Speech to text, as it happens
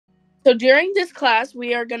So during this class,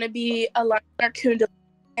 we are going to be aligning our Kundalini.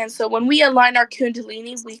 And so when we align our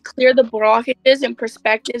Kundalini, we clear the blockages and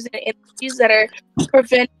perspectives and energies that are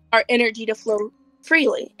preventing our energy to flow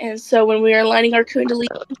freely. And so when we are aligning our Kundalini,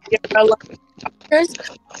 we are aligning chakras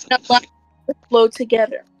and aligning to flow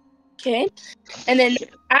together. Okay? And then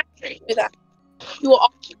after that, you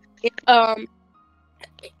will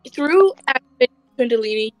through activating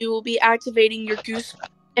Kundalini, you will be activating your goose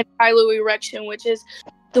and piloerection, which is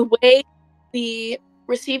the way we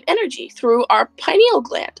receive energy through our pineal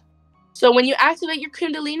gland. So when you activate your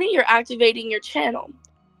Kundalini, you're activating your channel.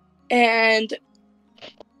 And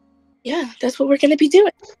yeah, that's what we're going to be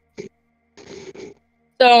doing.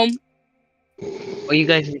 So What you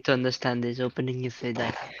guys need to understand is opening your third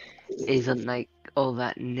eye isn't like all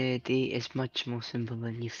that nerdy. It's much more simple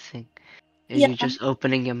than you think. yeah, You're just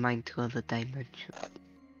opening your mind to other dimensions.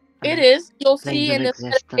 it Like is. You'll planes see of in this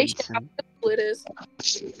meditation existence how and simple it is.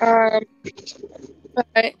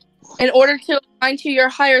 But in order to align to your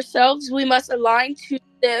higher selves, we must align to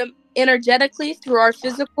them energetically through our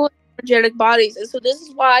physical and energetic bodies. And so this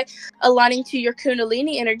is why aligning to your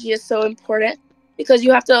Kundalini energy is so important, because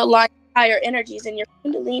you have to align higher energies, and your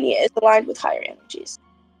Kundalini is aligned with higher energies.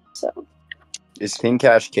 So Is King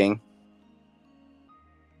Cash king?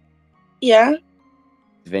 yeah, Is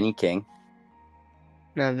Vinny king?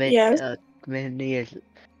 no, yes.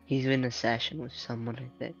 he's in a session with someone, I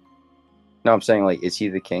think. No, I'm saying, like, is he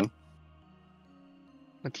the king?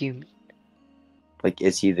 What do you mean? Like,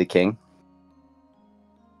 is he the king?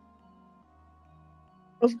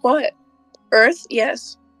 Of what? Earth?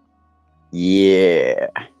 Yes. Yeah.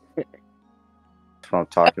 That's what I'm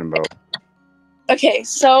talking about. Okay,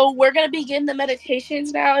 so we're gonna begin the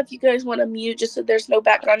meditations now. If you guys want to mute, just so there's no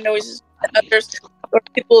background noises and others or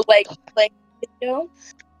people like playing video.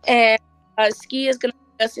 And Ski is gonna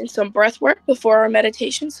put us in some breath work before our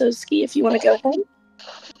meditation. So Ski, if you want to go ahead.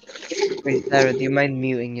 Wait, Sarah, do you mind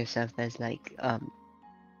muting yourself? There's like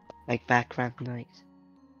background noise.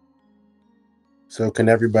 So can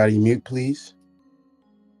everybody mute, please?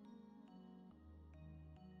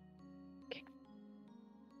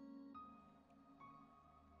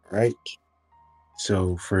 Right.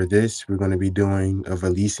 So for this, we're going to be doing a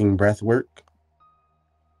releasing breath work.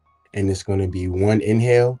 And it's going to be 1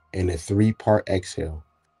 inhale and a 3-part exhale.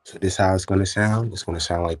 So this is how it's going to sound. It's going to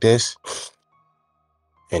sound like this.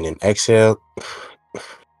 And then exhale.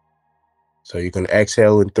 So you're going to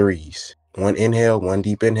exhale in 3s. 1 inhale, 1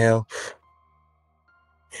 deep inhale.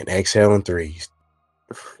 And exhale in 3s.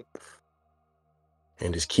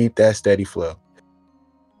 And just keep that steady flow.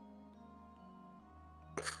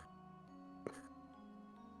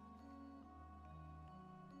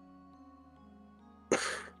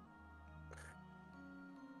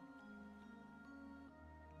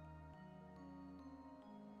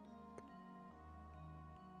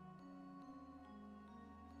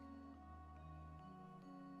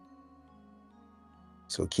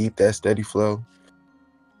 So keep that steady flow.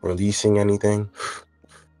 Releasing anything.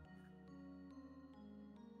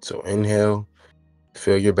 So inhale,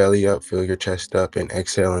 fill your belly up, fill your chest up, and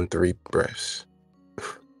exhale in 3 breaths.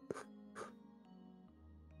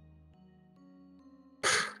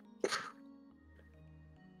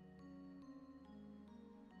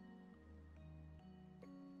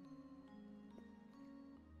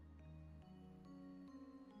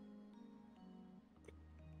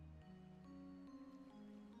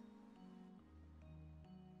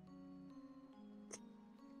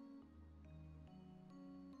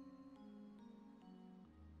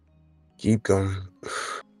 Keep going.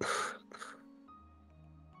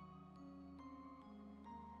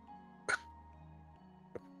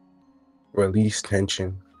 Release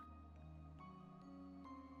tension.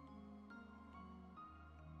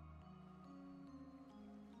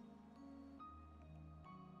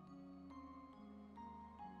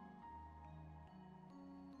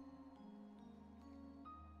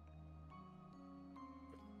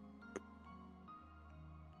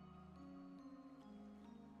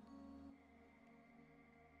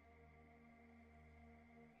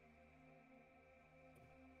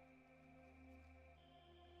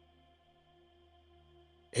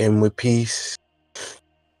 In with peace.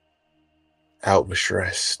 Out with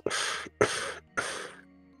stress.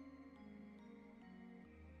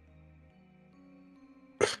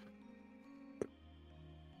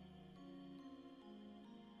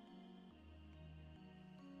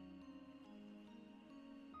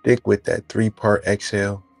 Stick with that 3-part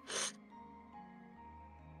exhale.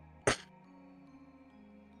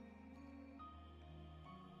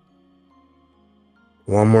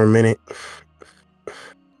 One more minute.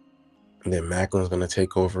 And then Macklin's going to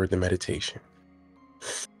take over the meditation.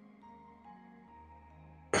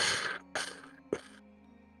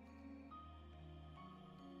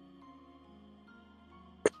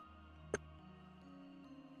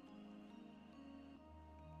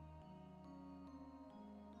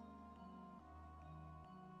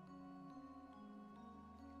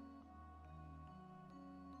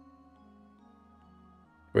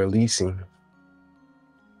 releasing.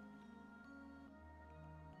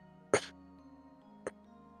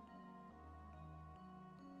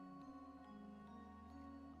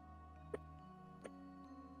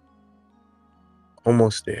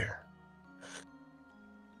 Almost there.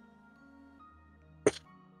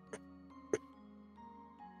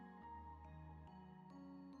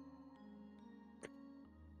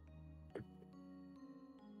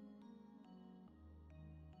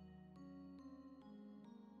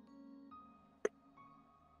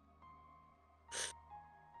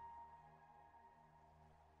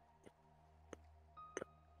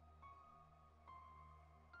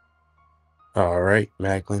 All right,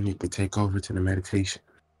 Macklin, you can take over to the meditation.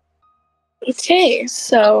 Okay,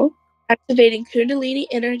 so activating Kundalini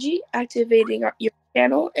energy, activating your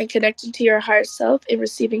channel, and connecting to your higher self and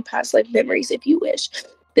receiving past life memories if you wish.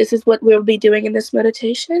 This is what we'll be doing in this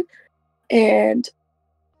meditation. And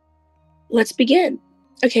let's begin.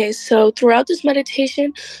 Okay, so throughout this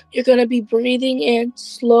meditation, you're going to be breathing in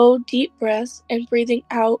slow, deep breaths and breathing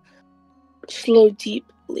out slow,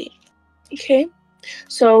 deeply. Okay,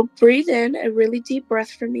 so breathe in a really deep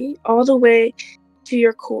breath for me all the way to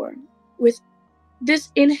your core. With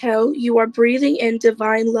this inhale, you are breathing in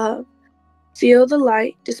divine love. Feel the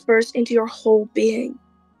light disperse into your whole being.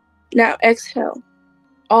 Now exhale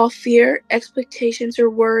all fear, expectations, or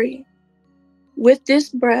worry. With this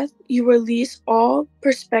breath, you release all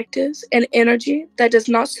perspectives and energy that does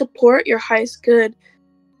not support your highest good.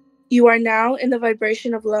 You are now in the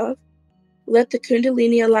vibration of love. Let the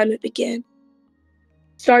Kundalini alignment begin.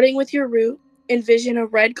 Starting with your root, envision a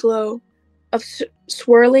red glow of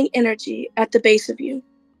swirling energy at the base of you.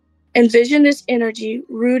 Envision this energy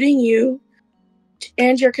rooting you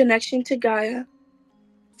and your connection to Gaia,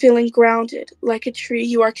 feeling grounded like a tree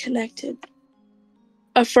you are connected.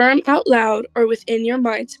 Affirm out loud or within your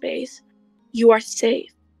mind space, you are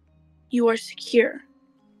safe, you are secure,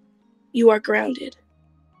 you are grounded,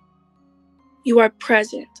 you are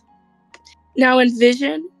present. Now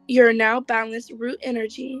envision your now balanced root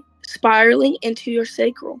energy spiraling into your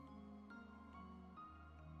sacral.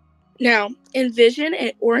 Now envision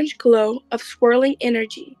an orange glow of swirling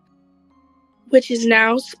energy, which is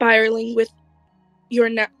now spiraling with your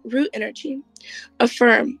root energy.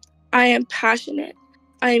 Affirm, I am passionate,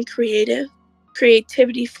 I am creative.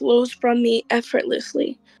 Creativity flows from me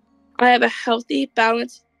effortlessly. I have a healthy,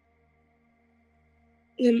 balanced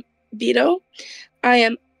libido. I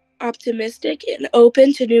am optimistic and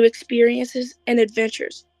open to new experiences and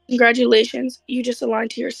adventures. Congratulations, you just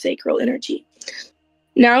aligned to your sacral energy.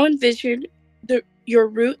 Now envision your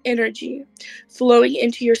root energy flowing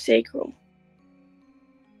into your sacral.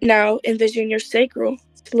 Now envision your sacral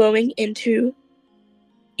flowing into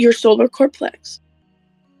your solar corplex.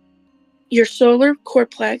 Your solar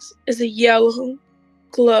corplex is a yellow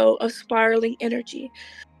glow of spiraling energy.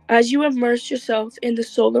 As you immerse yourself in the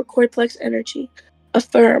solar corplex energy,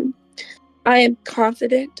 affirm, I am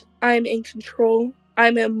confident, I am in control, I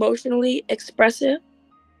am emotionally expressive,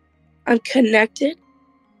 I'm connected,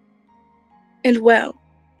 and well.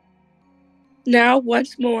 Now,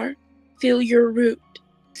 once more, feel your root,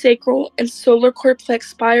 sacral, and solar corplex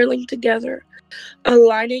spiraling together,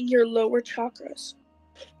 aligning your lower chakras.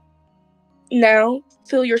 Now,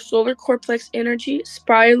 feel your solar corplex energy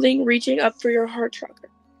spiraling, reaching up for your heart chakra.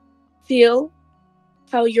 Feel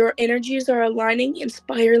how your energies are aligning and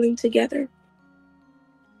spiraling together.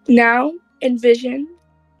 Now, envision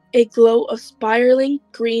a glow of spiraling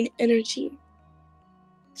green energy.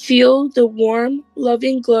 Feel the warm,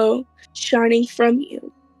 loving glow shining from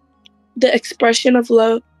you. The expression of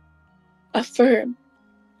love. Affirm,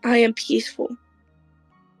 I am peaceful.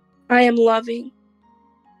 I am loving.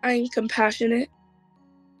 I am compassionate.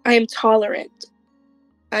 I am tolerant.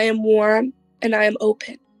 I am warm and I am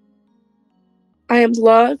open. I am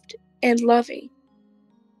loved and loving.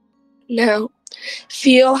 Now,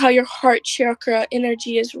 feel how your heart chakra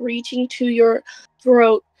energy is reaching to your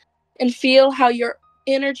throat and feel how your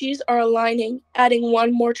energies are aligning, adding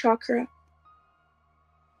one more chakra.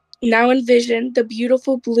 Now envision the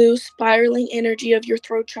beautiful blue spiraling energy of your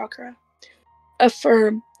throat chakra.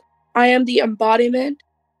 Affirm, I am the embodiment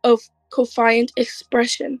of confiant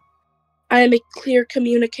expression. I am a clear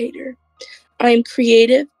communicator. I am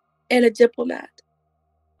creative and a diplomat.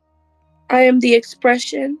 I am the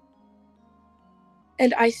expression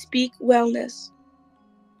and I speak wellness.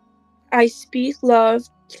 I speak love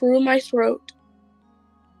through my throat.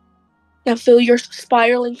 Now feel your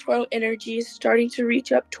spiraling throat energies starting to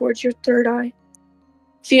reach up towards your third eye.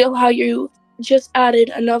 Feel how you just added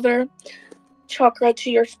another chakra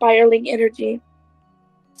to your spiraling energy.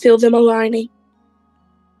 Feel them aligning.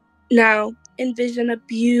 Now envision a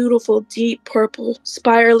beautiful, deep purple,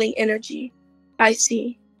 spiraling energy. I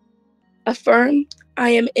see. Affirm, I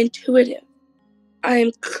am intuitive. I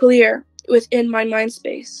am clear within my mind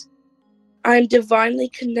space. I am divinely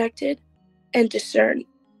connected and discerning.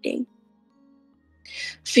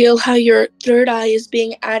 Feel how your third eye is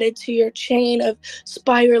being added to your chain of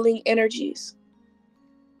spiraling energies,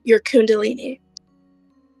 your Kundalini.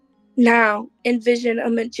 Now envision a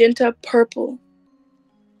magenta purple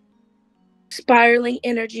spiraling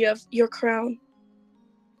energy of your crown.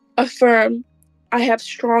 Affirm, I have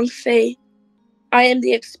strong faith. I am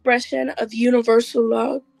the expression of universal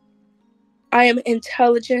love. I am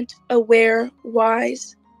intelligent, aware,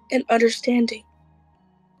 wise, and understanding.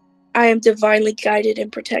 I am divinely guided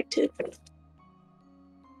and protected.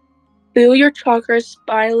 Feel your chakras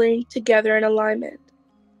spiraling together in alignment.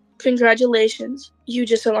 Congratulations, you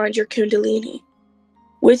just aligned your Kundalini.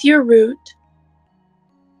 With your root,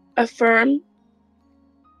 affirm,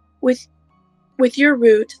 with your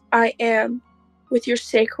root, I am. With your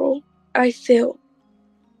sacral, I feel.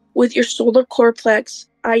 With your solar corplex,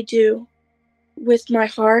 I do. With my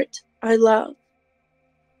heart, I love.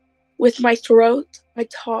 With my throat, I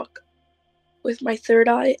talk. With my third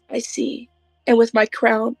eye, I see. And with my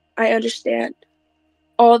crown, I understand.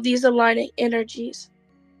 All these aligning energies,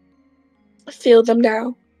 feel them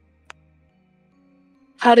now.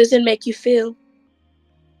 How does it make you feel?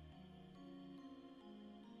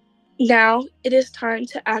 Now it is time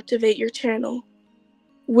to activate your channel.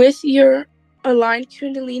 With your aligned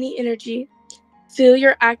Kundalini energy, feel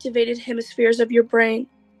your activated hemispheres of your brain.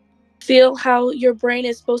 Feel how your brain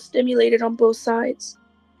is both stimulated on both sides.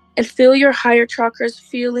 And feel your higher chakras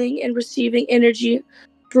feeling and receiving energy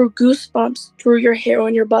through goosebumps through your hair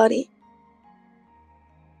on your body.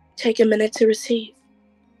 Take a minute to receive.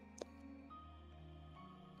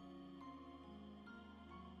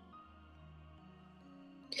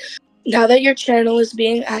 Now that your channel is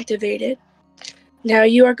being activated, now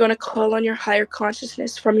you are going to call on your higher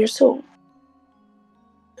consciousness from your soul.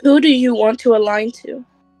 Who do you want to align to?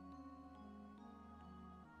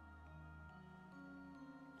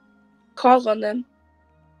 Call on them.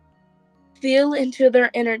 Feel into their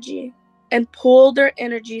energy and pull their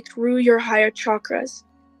energy through your higher chakras,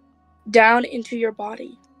 down into your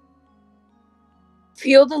body.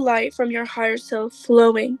 Feel the light from your higher self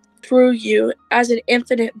flowing through you as an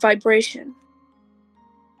infinite vibration.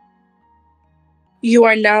 You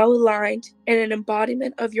are now aligned in an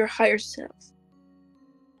embodiment of your higher self.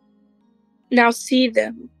 Now see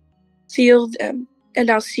them, feel them, and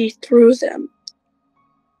now see through them.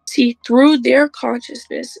 See through their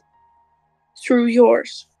consciousness, through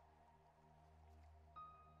yours.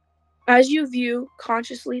 As you view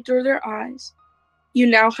consciously through their eyes, you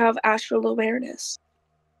now have astral awareness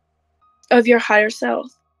of your higher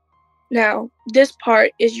self. Now, this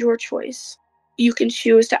part is your choice. You can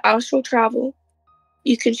choose to astral travel.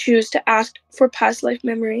 You can choose to ask for past life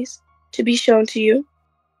memories to be shown to you.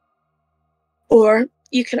 Or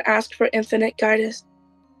you can ask for infinite guidance.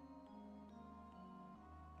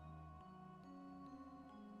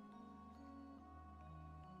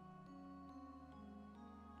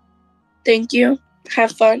 Thank you.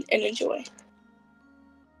 Have fun and enjoy.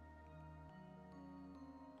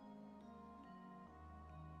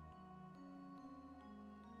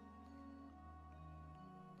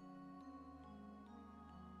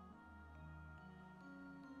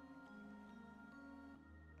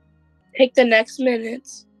 Take the next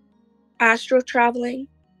minutes astral traveling,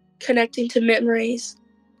 connecting to memories,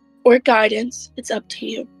 or guidance. It's up to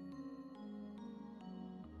you.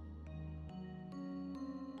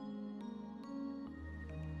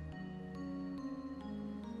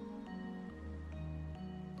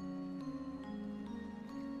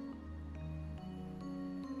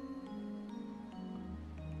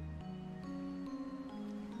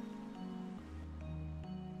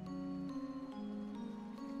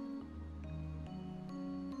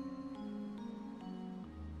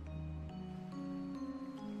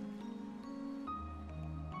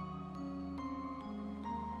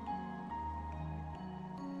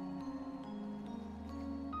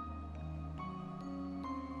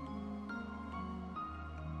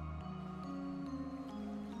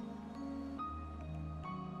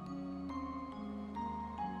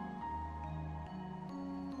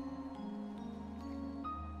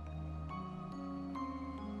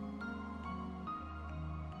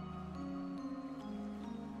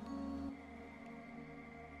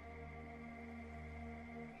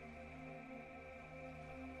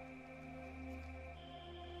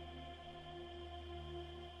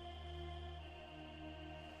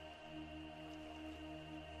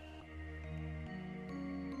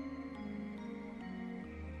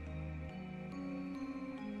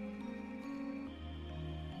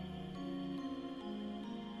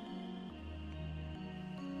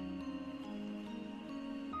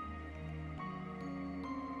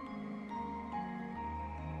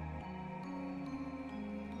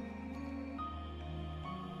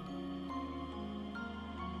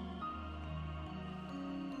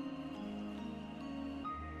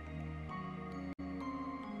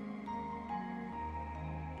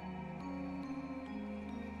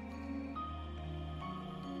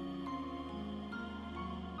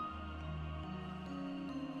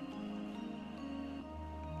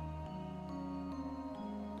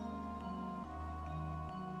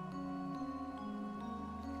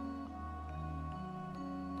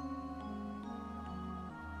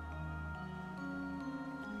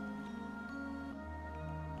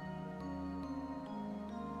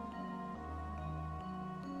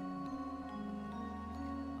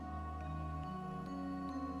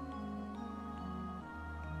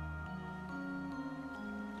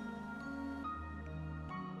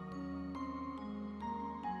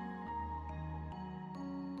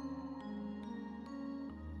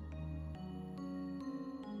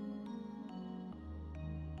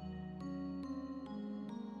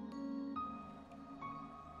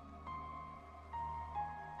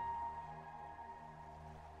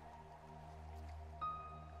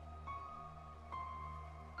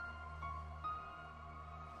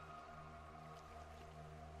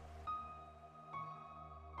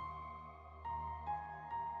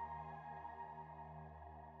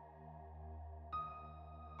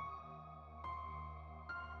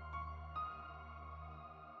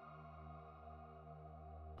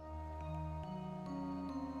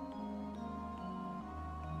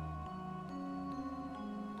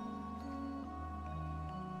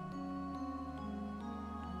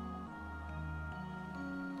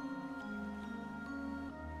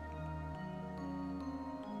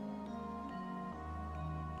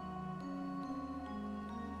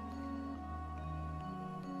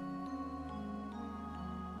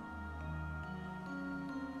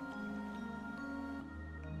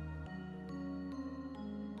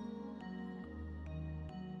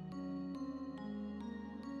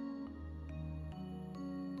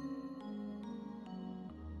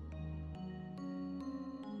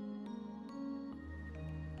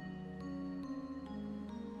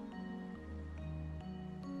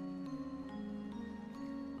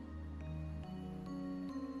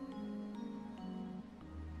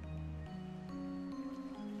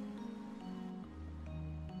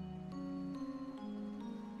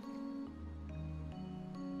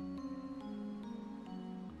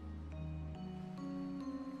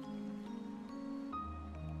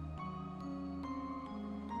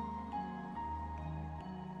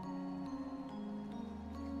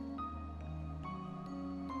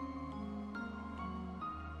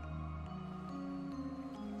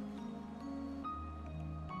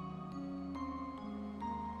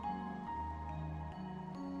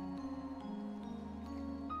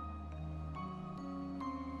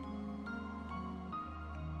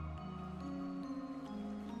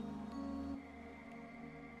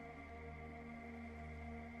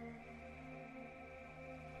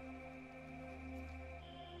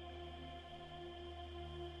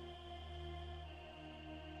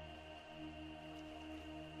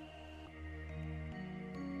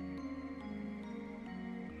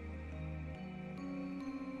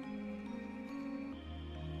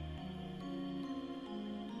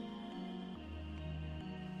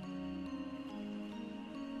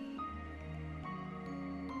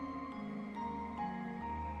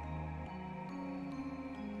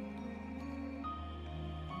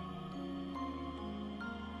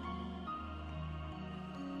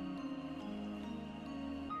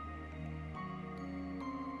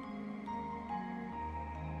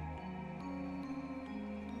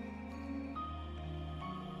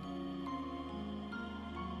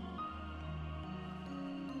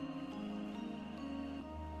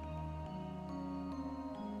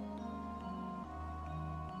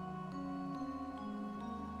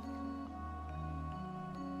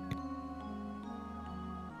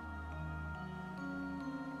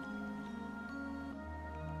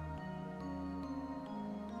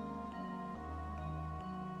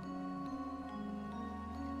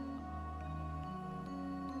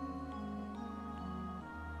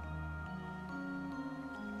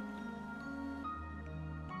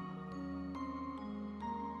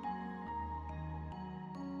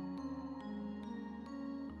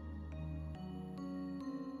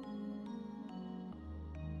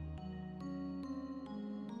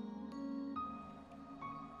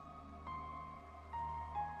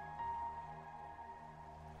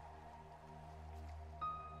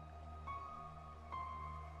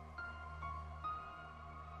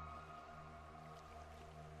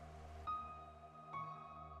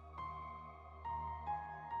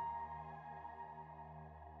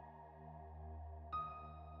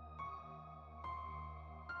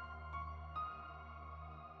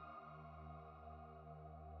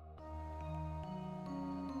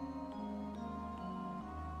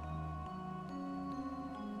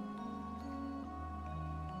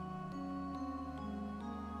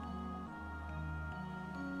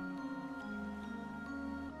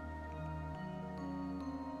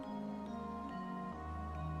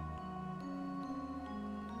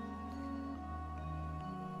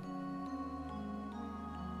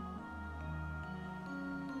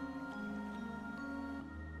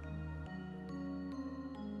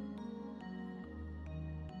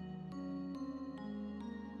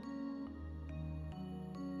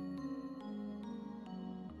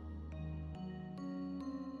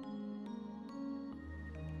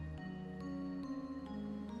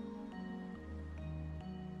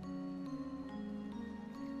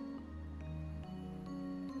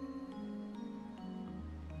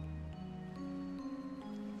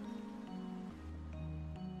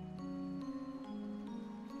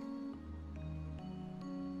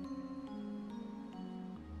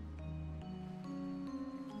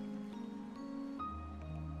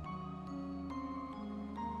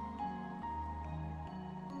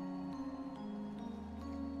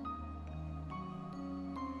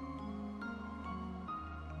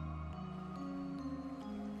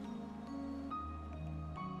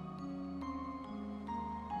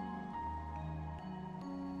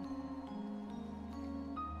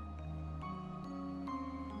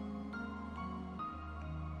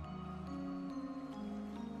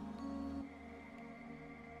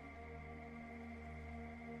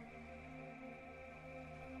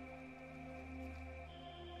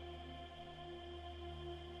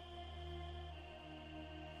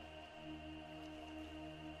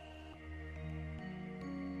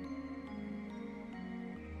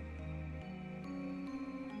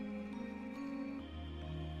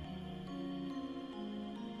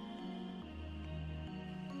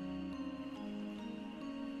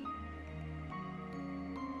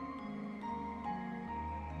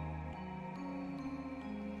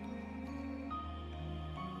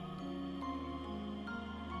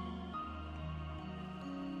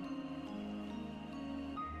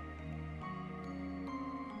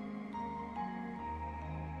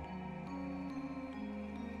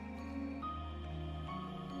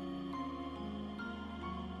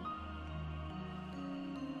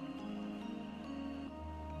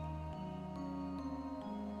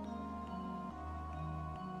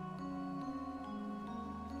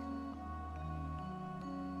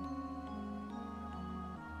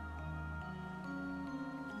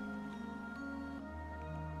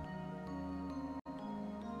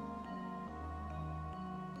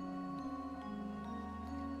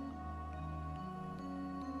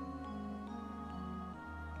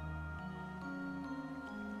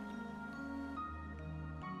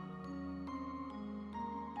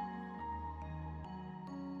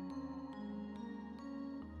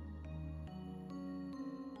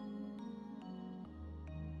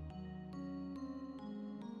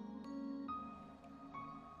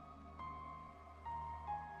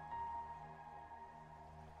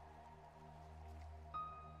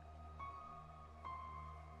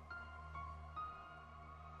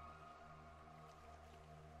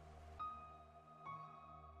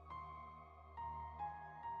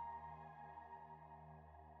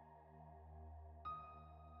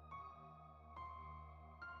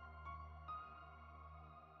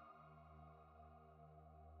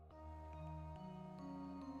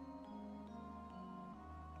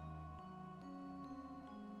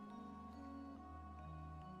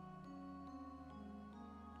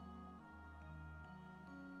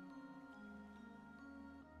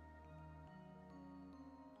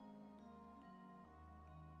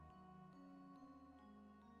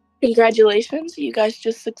 Congratulations, you guys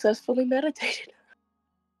just successfully meditated.